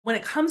when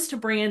it comes to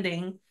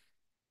branding,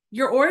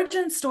 your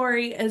origin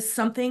story is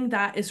something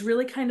that is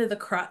really kind of the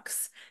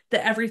crux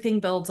that everything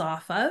builds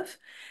off of.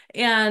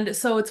 And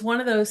so it's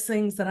one of those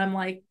things that I'm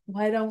like,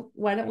 why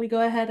don't we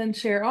go ahead and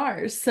share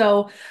ours?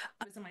 So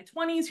I was in my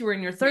 20s, you were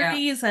in your Yeah.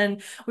 30s,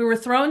 and we were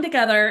thrown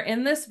together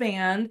in this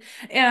band.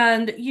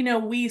 And,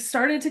 we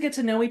started to get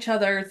to know each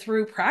other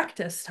through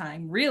practice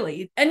time,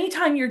 really.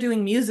 Anytime you're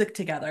doing music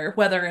together,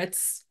 whether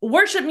it's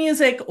worship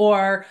music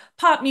or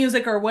pop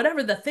music or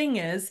whatever the thing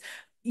is,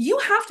 you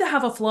have to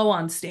have a flow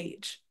on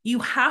stage. You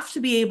have to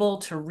be able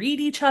to read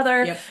each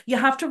other. Yep. You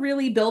have to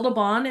really build a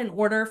bond in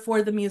order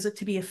for the music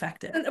to be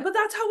effective. But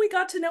that's how we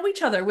got to know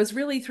each other, was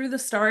really through the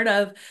start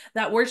of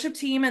that worship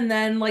team. And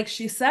then, like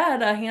she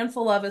said, a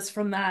handful of us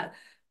from that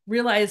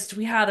realized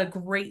we had a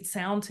great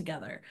sound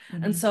together.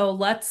 And Mhm. so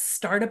let's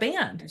start a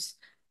band.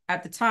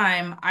 At the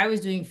time, I was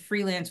doing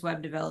freelance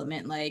web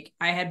development. Like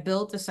I had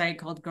built a site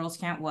called Girls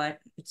Can't What.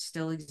 It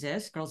still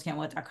exists,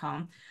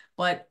 girlscan'twhat.com.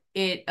 But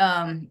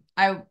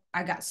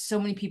I got so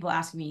many people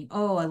asking me,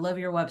 "Oh, I love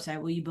your website.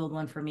 Will you build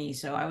one for me?"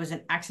 So I was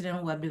an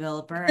accidental web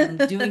developer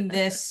and I'm doing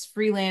this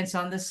freelance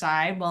on the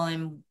side while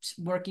I'm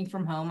working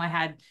from home. I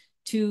had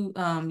two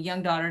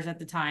young daughters at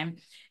the time,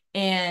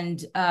 and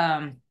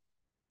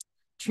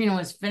Trina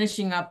was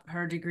finishing up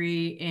her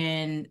degree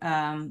in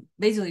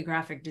basically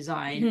graphic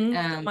design.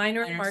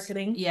 Minor in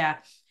marketing. Yeah.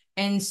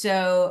 And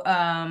so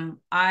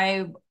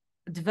I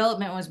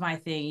development was my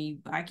thing.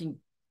 I can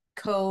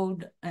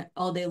code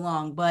all day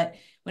long, but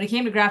when it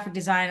came to graphic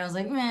design, I was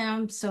like,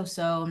 man,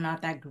 I'm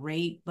not that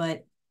great.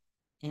 But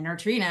in our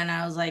Trina, and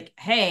I was like,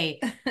 hey,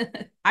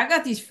 I've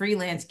got these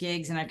freelance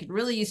gigs and I could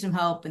really use some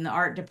help in the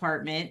art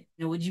department.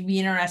 Would you be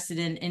interested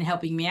in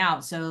helping me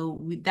out?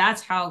 So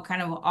that's how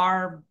kind of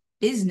our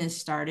business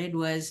started.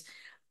 Was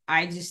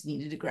I just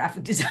needed a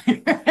graphic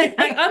designer.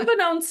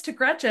 Unbeknownst to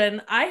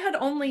Gretchen, I had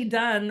only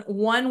done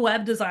one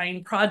web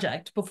design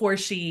project before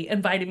she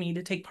invited me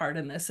to take part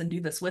in this and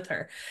do this with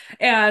her.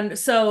 And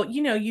so,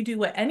 you do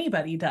what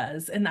anybody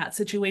does in that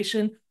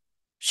situation.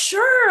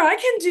 Sure, I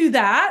can do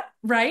that,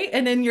 right?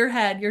 And in your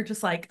head, you're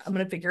just like, I'm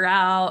going to figure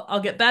out,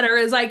 I'll get better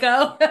as I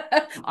go.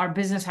 Our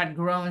business had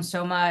grown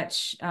so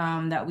much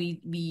that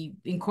we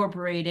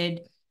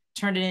incorporated,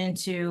 turned it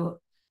into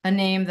a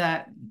name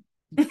that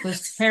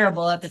was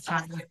terrible at the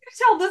time.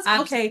 Tell this,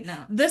 okay, No.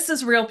 this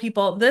is real,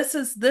 people. This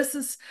is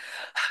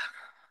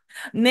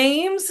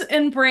names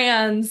and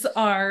brands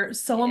are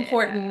so Yeah.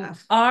 important.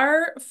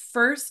 Our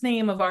first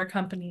name of our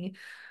company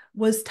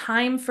was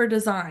Time for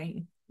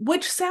Design,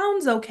 which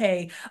sounds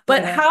okay,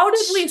 but how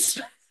did we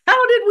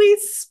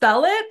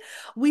spell it?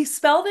 We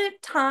spelled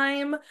it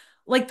time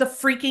like the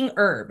freaking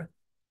herb.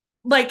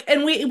 Like,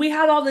 and we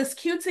had all this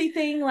cutesy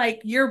thing like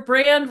your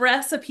brand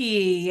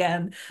recipe,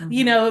 and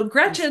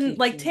Gretchen,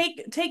 like,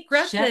 take Chef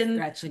Gretchen.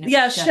 Gretchen. It was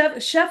Yeah,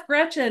 Chef. chef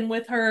Gretchen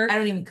with her I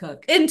don't even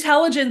cook.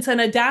 intelligence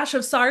and a dash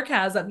of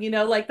sarcasm,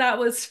 like that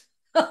was,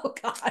 oh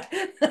God.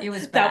 It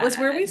was That was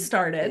where we bad.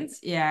 started.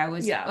 Yeah, it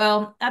was, Yeah.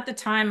 well, at the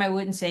time I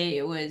wouldn't say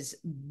it was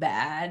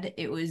bad.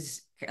 There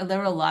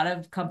were a lot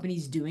of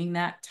companies doing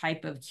that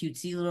type of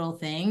cutesy little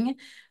thing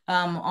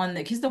on the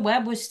because the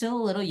web was still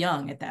a little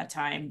young at that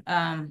time.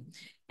 Yeah,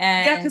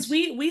 And because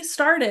we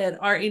started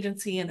our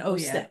agency in oh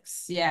yeah.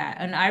 '06. Yeah,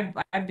 and I've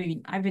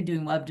been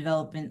doing web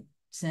development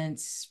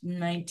since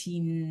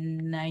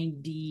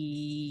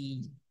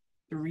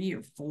 1993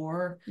 or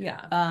 4.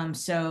 Yeah.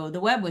 So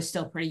the web was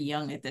still pretty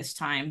young at this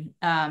time.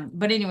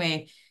 But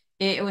anyway,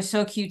 it was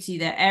so cutesy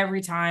that every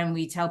time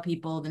we tell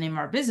people the name of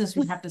our business,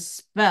 we have to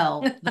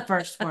spell the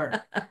first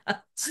word.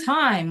 It's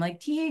time,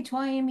 like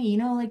THYME,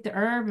 like the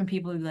herb, and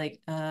people would be like,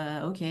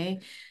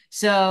 okay.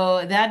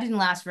 So that didn't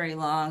last very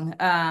long.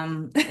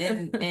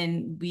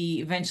 And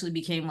we eventually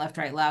became Left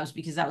Right Labs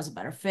because that was a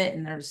better fit,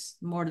 and there's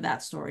more to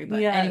that story.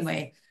 But Yes.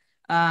 anyway,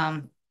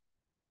 um,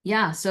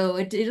 yeah, so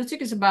it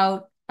took us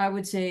about, I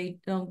would say,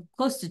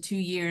 close to 2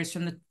 years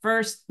from the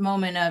first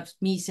moment of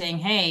me saying,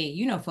 hey,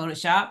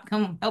 Photoshop,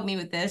 come help me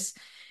with this,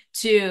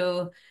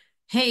 to,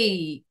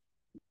 hey,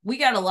 we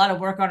got a lot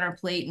of work on our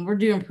plate and we're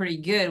doing pretty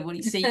good. What do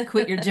you say you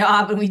quit your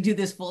job and we do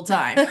this full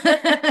time? Well,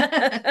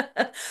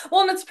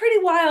 and it's pretty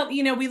wild.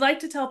 We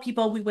like to tell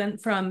people we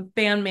went from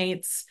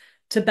bandmates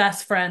to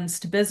best friends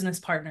to business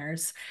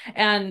partners.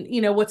 And,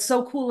 what's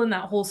so cool in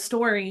that whole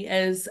story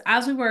is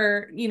as we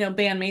were,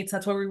 bandmates,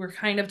 that's where we were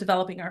kind of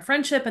developing our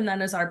friendship. And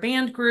then as our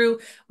band grew,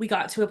 we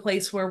got to a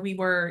place where we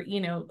were,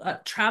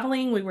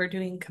 traveling, we were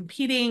doing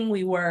competing,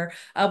 we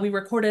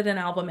recorded an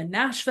album in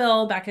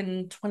Nashville back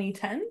in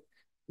 2010.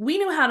 We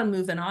knew how to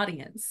move an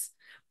audience.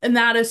 And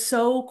that is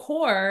so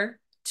core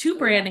to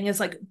branding, is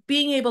like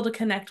being able to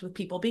connect with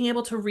people, being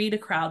able to read a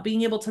crowd,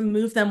 being able to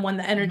move them when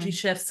the energy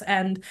shifts,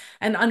 and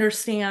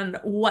understand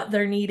what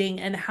they're needing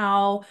and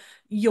how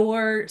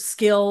your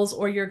skills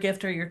or your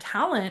gift or your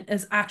talent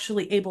is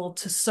actually able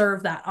to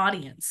serve that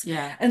audience.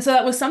 Yeah. And so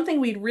that was something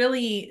we'd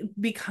really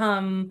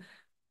become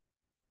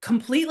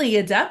completely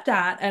adept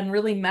at and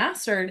really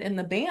mastered in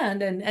the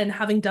band, and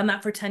having done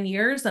that for 10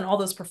 years and all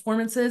those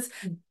performances.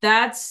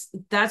 That's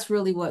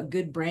really what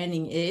good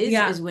branding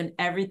Yeah. is when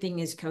everything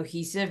is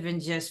cohesive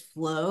and just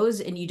flows,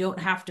 and you don't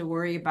have to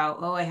worry about,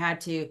 oh, I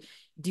had to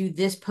do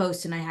this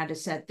post and I had to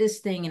set this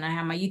thing and I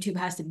have my YouTube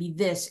has to be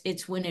this.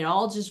 It's when it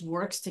all just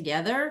works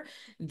together.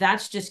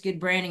 That's just good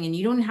branding, and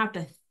you don't have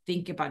to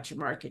think about your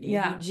marketing.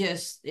 Yeah.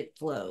 It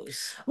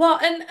flows. Well,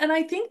 and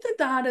I think that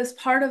that is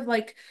part of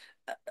like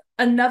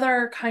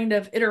another kind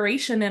of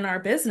iteration in our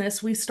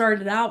business. We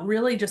started out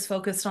really just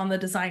focused on the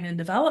design and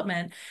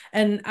development.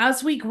 And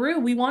as we grew,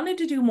 we wanted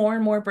to do more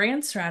and more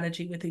brand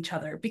strategy with each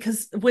other,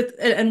 because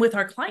with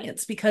our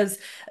clients, because,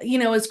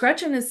 as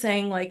Gretchen is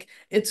saying, like,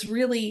 it's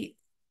really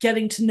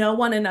getting to know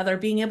one another,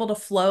 being able to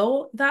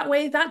flow that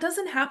way. That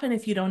doesn't happen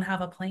if you don't have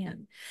a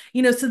plan.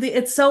 So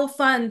it's so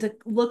fun to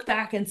look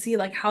back and see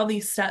like how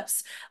these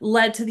steps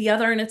led to the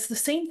other. And it's the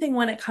same thing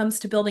when it comes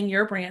to building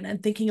your brand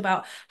and thinking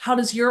about how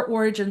does your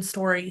origin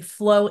story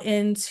flow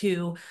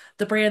into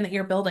the brand that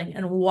you're building,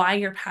 and why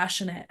you're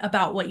passionate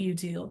about what you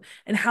do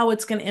and how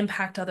it's going to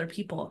impact other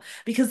people.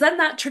 Because then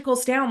that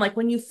trickles down, like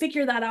when you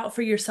figure that out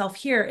for yourself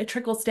here, it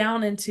trickles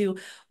down into,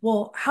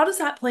 well, how does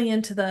that play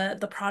into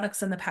the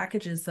products and the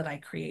packages that I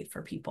create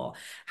for people?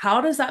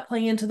 How does that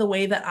play into the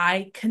way that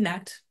I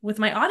connect with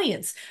my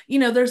audience?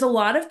 There's a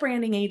lot of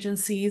branding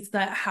agencies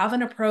that have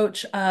an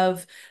approach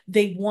of,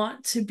 they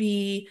want to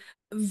be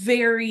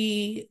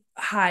very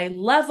high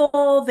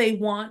level. They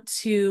want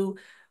to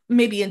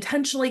maybe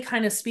intentionally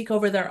kind of speak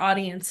over their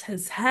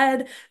audience's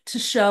head to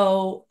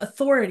show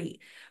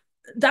authority.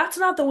 That's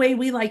not the way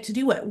we like to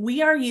do it.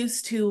 We are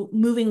used to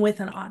moving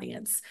with an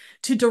audience,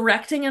 to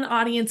directing an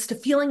audience, to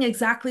feeling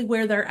exactly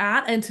where they're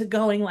at, and to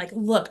going like,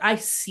 look, I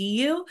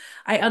see you.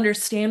 I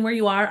understand where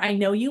you are. I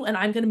know you, and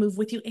I'm going to move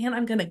with you, and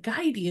I'm going to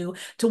guide you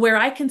to where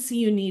I can see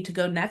you need to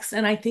go next.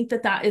 And I think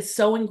that that is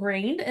so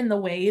ingrained in the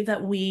way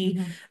that we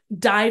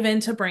dive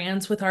into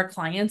brands with our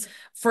clients.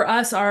 For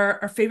us,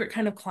 our favorite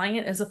kind of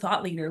client is a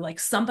thought leader, like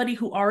somebody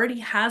who already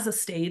has a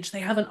stage,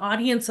 they have an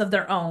audience of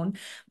their own,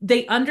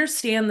 they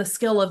understand the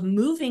skill of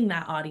moving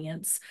that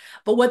audience.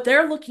 But what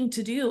they're looking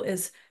to do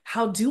is,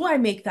 how do I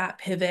make that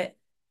pivot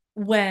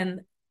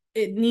when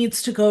it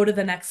needs to go to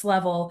the next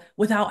level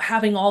without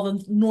having all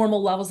the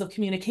normal levels of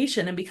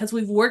communication? And because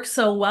we've worked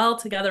so well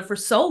together for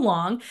so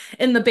long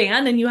in the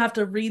band, and you have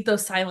to read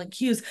those silent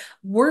cues,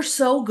 we're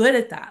so good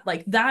at that.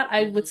 Like that,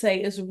 I would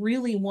say, is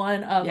really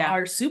one of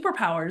our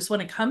superpowers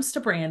when it comes to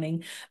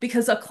branding,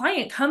 because a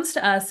client comes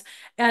to us,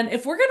 and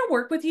if we're going to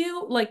work with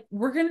you, like,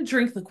 we're going to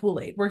drink the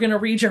Kool-Aid. We're going to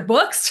read your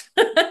books.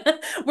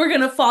 We're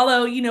going to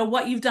follow,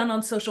 what you've done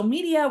on social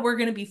media. We're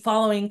going to be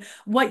following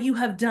what you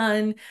have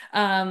done,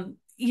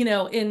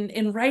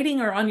 in writing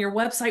or on your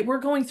website. We're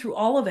going through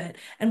all of it,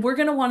 and we're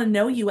going to want to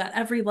know you at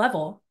every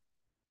level.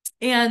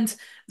 And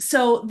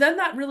so then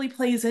that really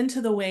plays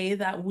into the way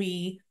that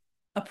we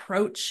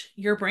approach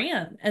your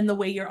brand and the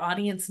way your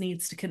audience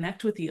needs to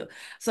connect with you.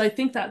 So I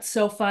think that's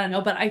so fun.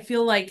 But I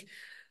feel like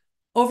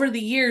over the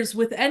years,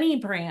 with any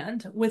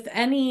brand, with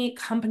any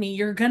company,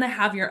 you're going to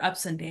have your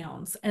ups and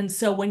downs. And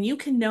so when you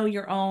can know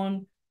your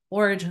own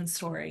origin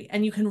story,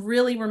 and you can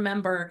really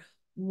remember,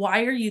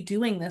 why are you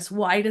doing this?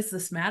 Why does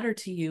this matter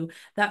to you?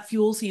 That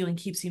fuels you and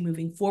keeps you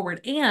moving forward.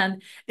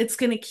 And it's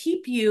going to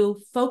keep you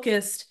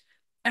focused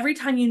every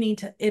time you need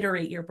to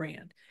iterate your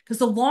brand. Because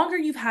the longer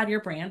you've had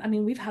your brand, I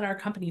mean, we've had our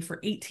company for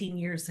 18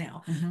 years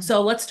now.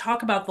 So let's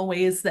talk about the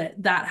ways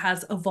that that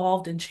has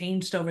evolved and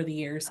changed over the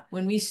years.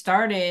 When we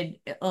started,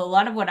 a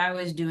lot of what I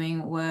was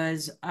doing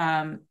was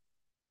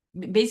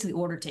basically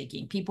order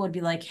taking. People would be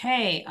like,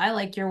 hey, I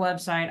like your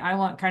website. I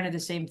want kind of the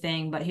same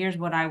thing, but here's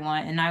what I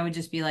want. And I would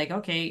just be like,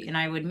 okay. And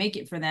I would make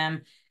it for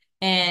them.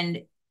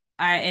 And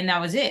that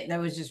was it.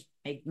 That was just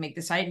make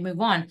the site and move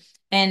on.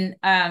 And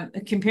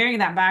comparing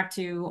that back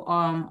to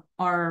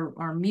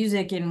our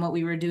music and what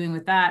we were doing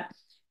with that,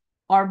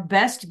 our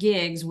best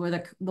gigs were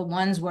the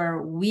ones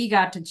where we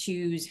got to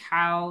choose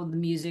how the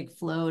music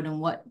flowed and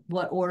what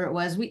order it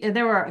was.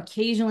 There were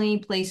occasionally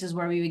places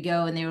where we would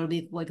go and they would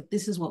be like,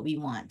 this is what we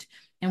want.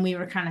 And we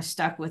were kind of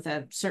stuck with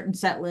a certain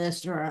set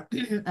list, or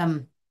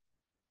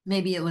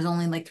maybe it was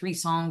only like 3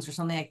 songs or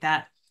something like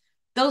that.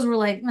 Those were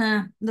like,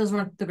 those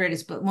weren't the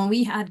greatest. But when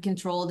we had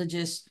control to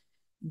just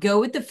go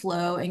with the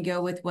flow and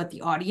go with what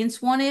the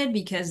audience wanted,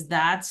 because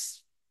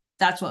that's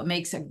what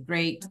makes it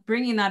great.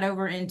 Bringing that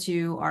over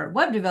into our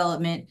web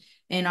development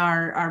and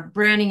our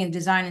branding and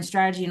design and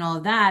strategy and all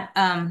of that,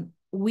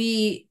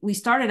 we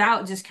started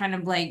out just kind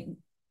of like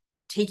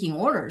taking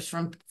orders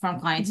from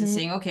clients and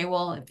saying, okay,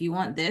 well, if you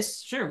want this,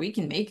 sure, we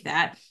can make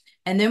that.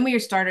 And then we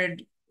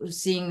started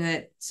seeing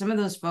that some of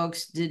those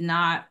folks did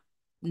not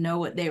know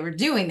what they were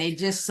doing. They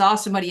just saw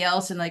somebody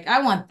else and like,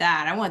 I want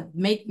that. I want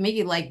make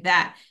it like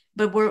that.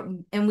 But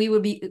we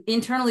would be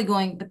internally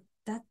going,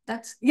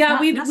 but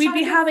we'd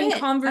be having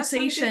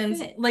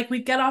conversations, like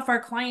we'd get off our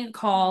client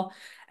call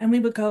and we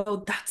would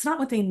go, that's not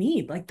what they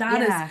need. Like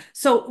that is,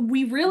 so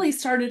we really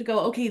started to go,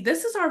 okay,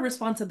 this is our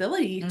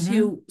responsibility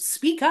to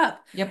speak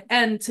up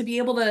and to be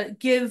able to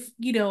give,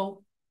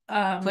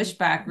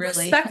 pushback,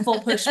 really. respectful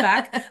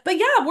pushback. But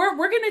yeah, we're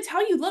going to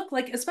tell you, look,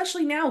 like,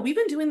 especially now, we've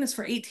been doing this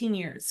for 18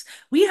 years.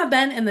 We have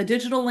been in the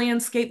digital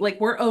landscape, like,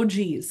 we're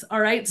OGs.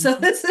 All right. So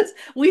this is,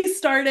 we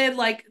started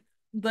like,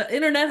 the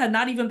internet had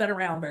not even been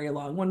around very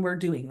long when we're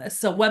doing this.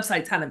 So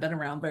websites hadn't been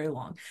around very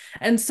long.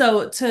 And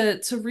so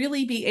to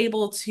really be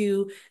able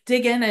to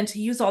dig in and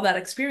to use all that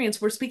experience,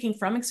 we're speaking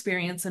from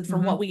experience and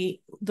from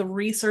the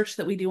research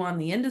that we do on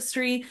the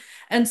industry.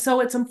 And so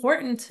it's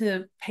important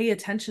to pay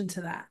attention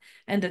to that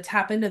and to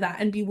tap into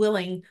that and be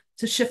willing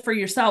to shift for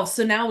yourself.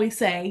 So now we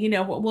say,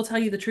 we'll tell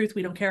you the truth.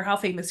 We don't care how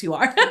famous you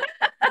are.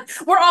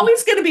 We're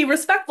always going to be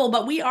respectful,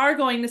 but we are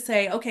going to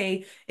say,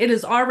 okay, it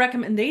is our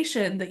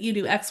recommendation that you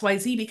do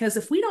XYZ, because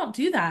if we don't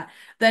do that,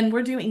 then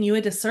we're doing you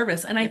a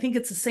disservice. And I think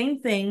it's the same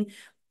thing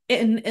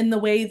in the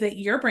way that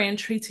your brand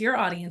treats your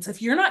audience.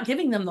 If you're not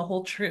giving them the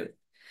whole truth,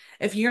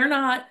 if you're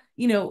not,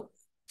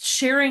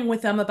 sharing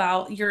with them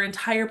about your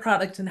entire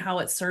product and how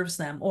it serves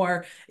them,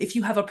 or if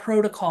you have a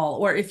protocol,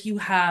 or if you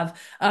have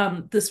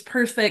this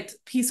perfect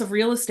piece of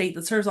real estate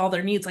that serves all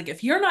their needs, like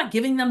if you're not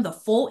giving them the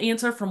full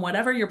answer from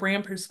whatever your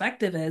brand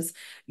perspective is,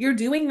 you're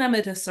doing them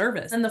a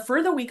disservice. And the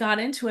further we got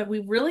into it, we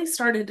really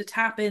started to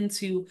tap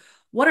into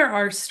what are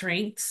our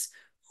strengths.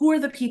 Who are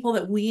the people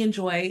that we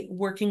enjoy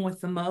working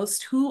with the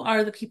most? Who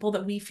are the people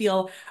that we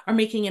feel are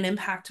making an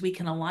impact we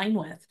can align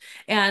with?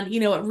 And,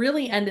 it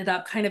really ended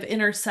up kind of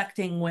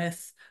intersecting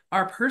with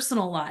our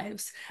personal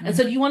lives. And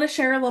so do you want to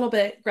share a little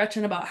bit,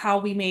 Gretchen, about how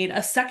we made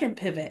a second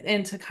pivot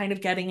into kind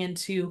of getting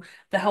into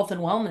the health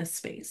and wellness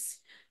space?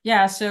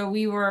 Yeah, so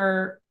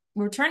we're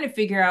trying to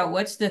figure out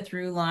what's the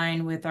through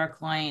line with our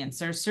clients.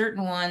 There are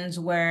certain ones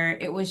where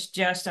it was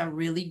just a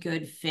really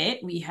good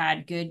fit. We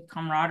had good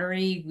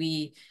camaraderie.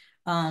 We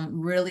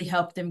really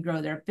helped them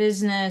grow their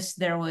business.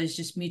 There was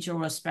just mutual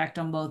respect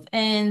on both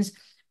ends.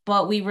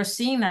 But we were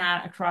seeing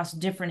that across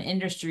different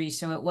industries.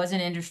 So it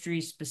wasn't industry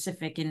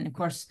specific. And of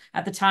course,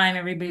 at the time,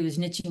 everybody was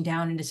niching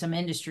down into some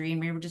industry. And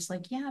we were just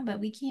like, yeah,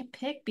 but we can't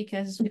pick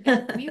because we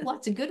have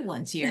lots of good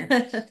ones here.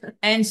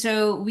 And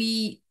so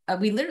we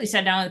literally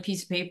sat down with a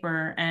piece of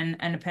paper and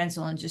a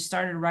pencil and just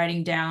started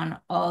writing down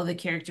all the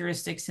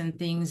characteristics and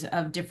things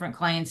of different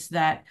clients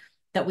that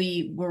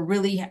we were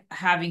really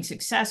having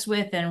success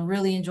with and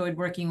really enjoyed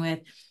working with.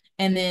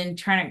 And then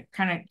trying to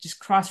kind of just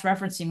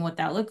cross-referencing what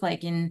that looked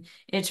like. And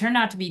it turned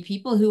out to be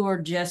people who were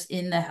just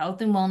in the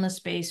health and wellness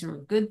space,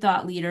 or good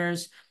thought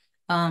leaders,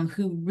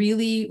 who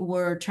really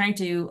were trying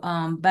to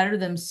better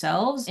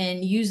themselves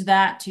and use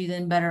that to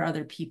then better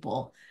other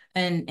people.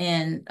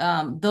 And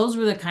those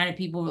were the kind of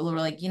people who were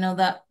like,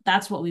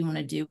 that's what we want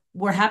to do.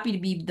 We're happy to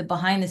be the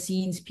behind the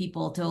scenes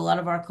people to a lot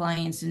of our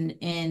clients.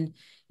 And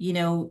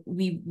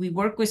we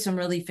work with some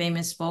really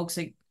famous folks,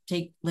 like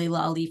take Layla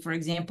Ali, for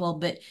example,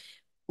 but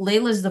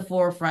Layla's the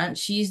forefront.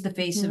 She's the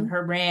face of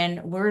her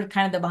brand. We're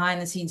kind of the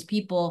behind the scenes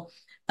people.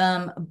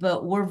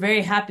 But we're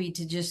very happy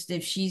to just,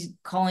 if she's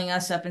calling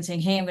us up and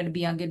saying, hey, I'm going to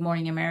be on Good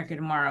Morning America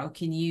tomorrow.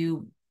 Can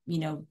you,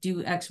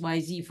 do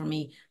XYZ for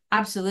me?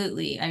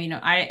 Absolutely. I mean,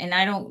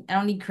 I don't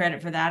need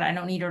credit for that. I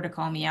don't need her to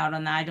call me out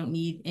on that. I don't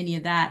need any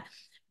of that.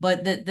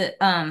 But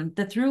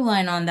the through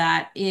line on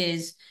that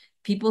is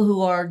people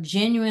who are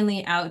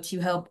genuinely out to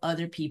help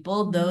other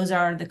people. Those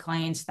are the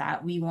clients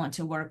that we want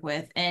to work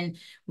with. And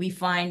we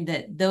find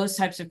that those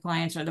types of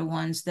clients are the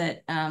ones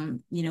that,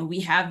 we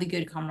have the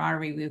good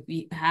camaraderie,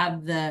 we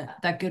have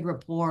that good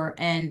rapport.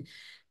 And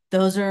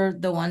those are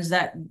the ones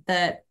that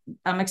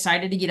I'm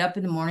excited to get up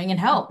in the morning and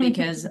help,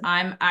 because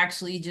I'm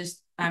actually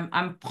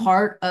I'm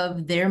part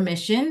of their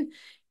mission.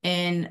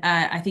 And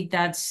I think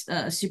that's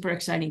a super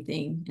exciting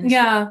thing.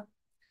 Yeah.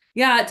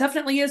 Yeah, it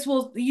definitely is.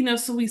 Well,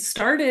 so we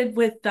started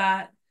with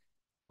that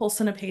pulse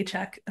in a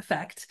paycheck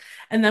effect.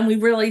 And then we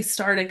really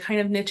started kind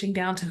of niching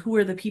down to who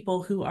are the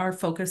people who are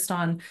focused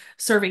on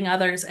serving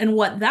others. And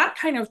what that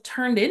kind of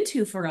turned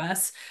into for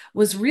us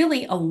was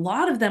really a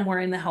lot of them were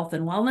in the health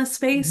and wellness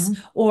space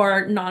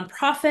or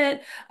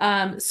nonprofit.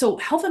 So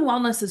health and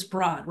wellness is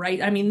broad,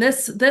 right? I mean,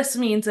 this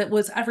means it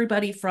was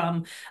everybody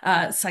from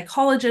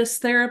psychologists,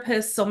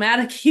 therapists,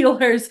 somatic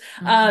healers,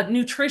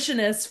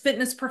 nutritionists,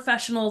 fitness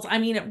professionals. I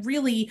mean, it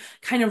really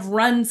kind of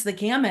runs the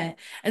gamut.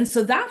 And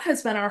so that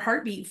has been our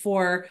heartbeat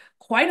for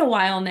quite a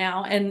while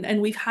now.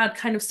 And we've had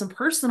kind of some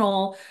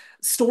personal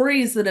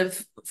stories that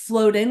have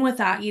flowed in with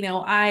that.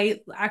 I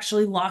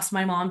actually lost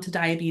my mom to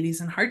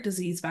diabetes and heart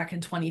disease back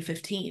in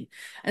 2015.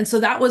 And so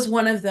that was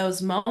one of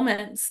those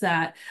moments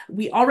that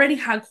we already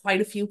had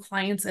quite a few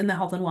clients in the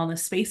health and wellness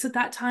space at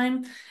that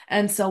time.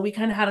 And so we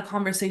kind of had a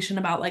conversation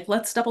about, like,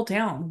 let's double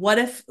down. What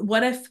if,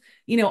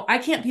 I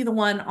can't be the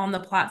one on the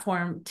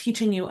platform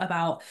teaching you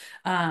about,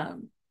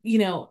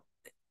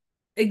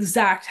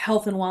 exact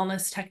health and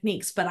wellness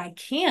techniques, but I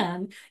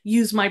can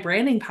use my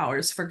branding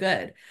powers for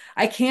good.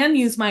 I can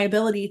use my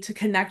ability to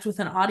connect with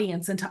an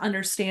audience and to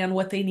understand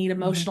what they need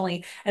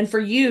emotionally, and for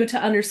you to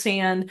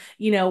understand,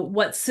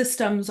 what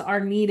systems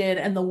are needed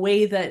and the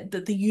way that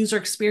the user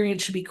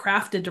experience should be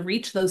crafted to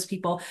reach those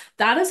people.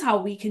 That is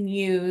how we can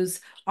use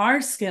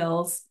our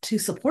skills to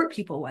support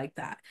people like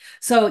that.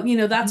 So,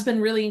 that's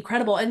been really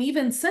incredible. And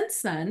even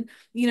since then,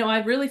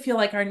 I really feel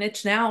like our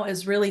niche now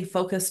is really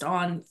focused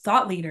on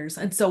thought leaders.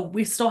 And so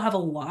we still have a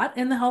lot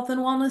in the health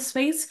and wellness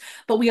space,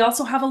 but we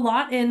also have a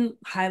lot in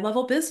high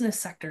level business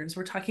sectors.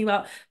 We're talking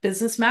about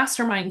business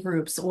mastermind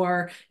groups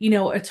or,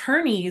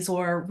 attorneys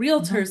or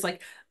realtors,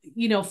 like,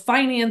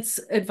 finance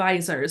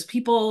advisors,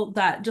 people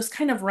that just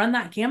kind of run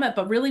that gamut.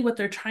 But really, what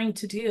they're trying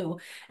to do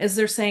is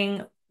they're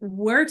saying,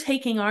 we're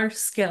taking our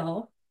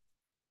skill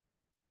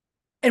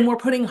and we're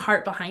putting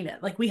heart behind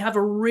it. Like we have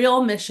a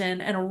real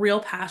mission and a real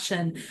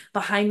passion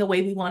behind the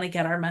way we want to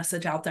get our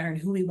message out there and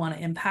who we want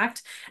to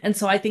impact. And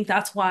so I think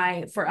that's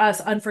why for us,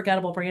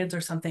 unforgettable brands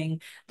are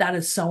something that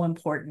is so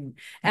important.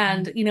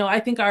 And, I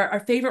think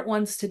our favorite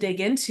ones to dig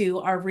into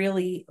are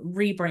really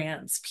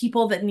rebrands,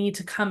 people that need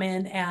to come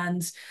in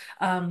and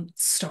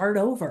start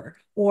over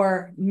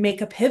or make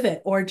a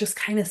pivot or just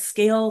kind of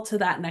scale to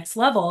that next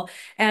level.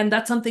 And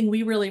that's something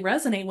we really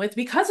resonate with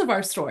because of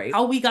our story,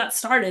 how we got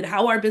started,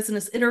 how our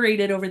business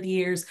iterated over the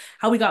years,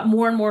 how we got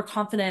more and more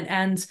confident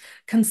and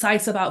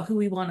concise about who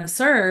we want to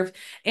serve.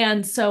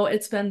 And so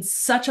it's been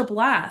such a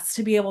blast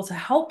to be able to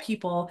help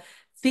people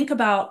think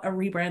about a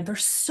rebrand.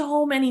 There's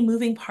so many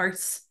moving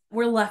parts.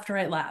 We're Left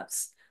Right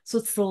Labs. So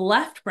it's the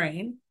left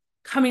brain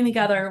coming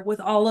together with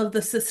all of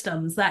the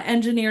systems, that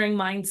engineering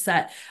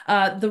mindset,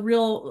 the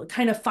real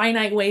kind of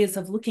finite ways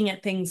of looking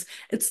at things.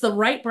 It's the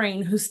right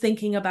brain who's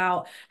thinking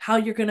about how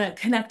you're going to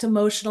connect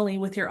emotionally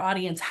with your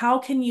audience. How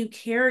can you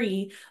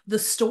carry the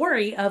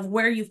story of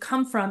where you've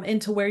come from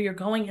into where you're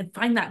going and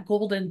find that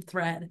golden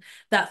thread,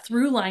 that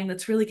through line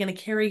that's really going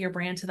to carry your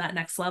brand to that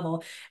next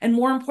level? And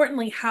more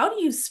importantly, how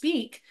do you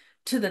speak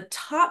to the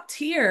top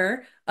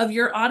tier of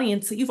your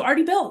audience that you've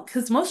already built?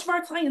 Because most of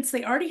our clients,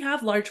 they already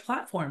have large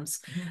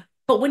platforms.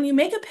 But when you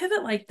make a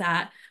pivot like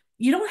that,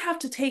 you don't have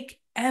to take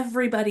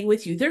everybody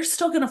with you. They're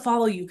still going to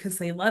follow you because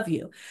they love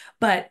you.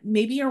 But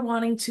maybe you're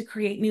wanting to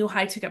create new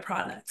high ticket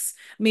products.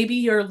 Maybe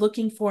you're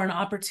looking for an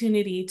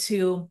opportunity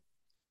to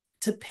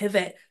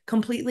pivot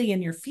completely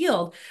in your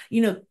field.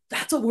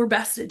 That's what we're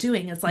best at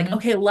doing. It's like,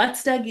 okay,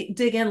 let's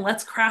dig in,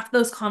 let's craft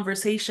those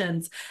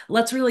conversations.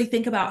 Let's really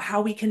think about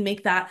how we can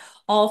make that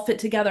all fit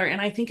together.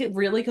 And I think it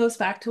really goes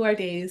back to our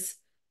days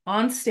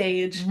on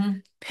stage,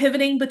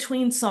 pivoting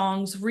between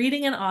songs,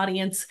 reading an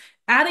audience,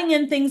 adding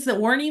in things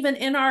that weren't even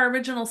in our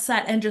original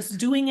set and just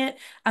doing it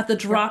at the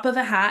drop of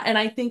a hat. And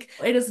I think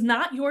it is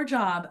not your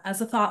job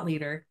as a thought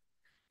leader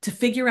to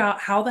figure out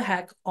how the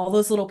heck all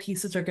those little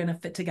pieces are going to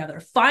fit together.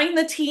 Find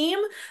the team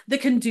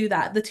that can do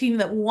that, the team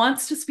that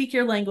wants to speak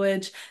your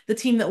language, the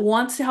team that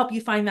wants to help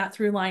you find that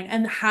through line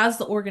and has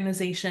the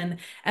organization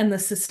and the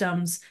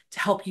systems to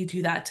help you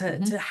do that,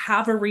 to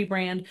have a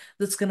rebrand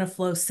that's going to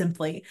flow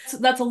simply. So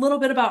that's a little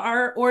bit about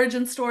our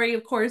origin story.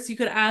 Of course, you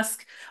could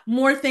ask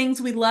more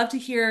things. We'd love to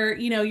hear,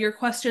 your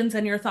questions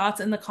and your thoughts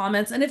in the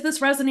comments. And if this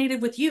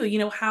resonated with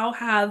you, how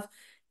have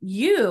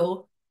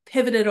you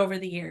pivoted over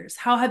the years?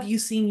 How have you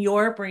seen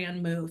your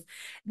brand move?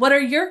 What are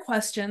your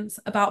questions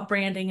about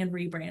branding and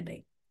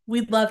rebranding?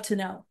 We'd love to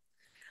know.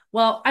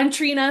 Well, I'm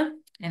Trina.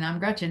 And I'm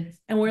Gretchen.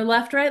 And we're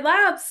Left Right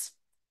Labs.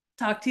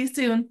 Talk to you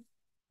soon.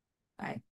 Bye.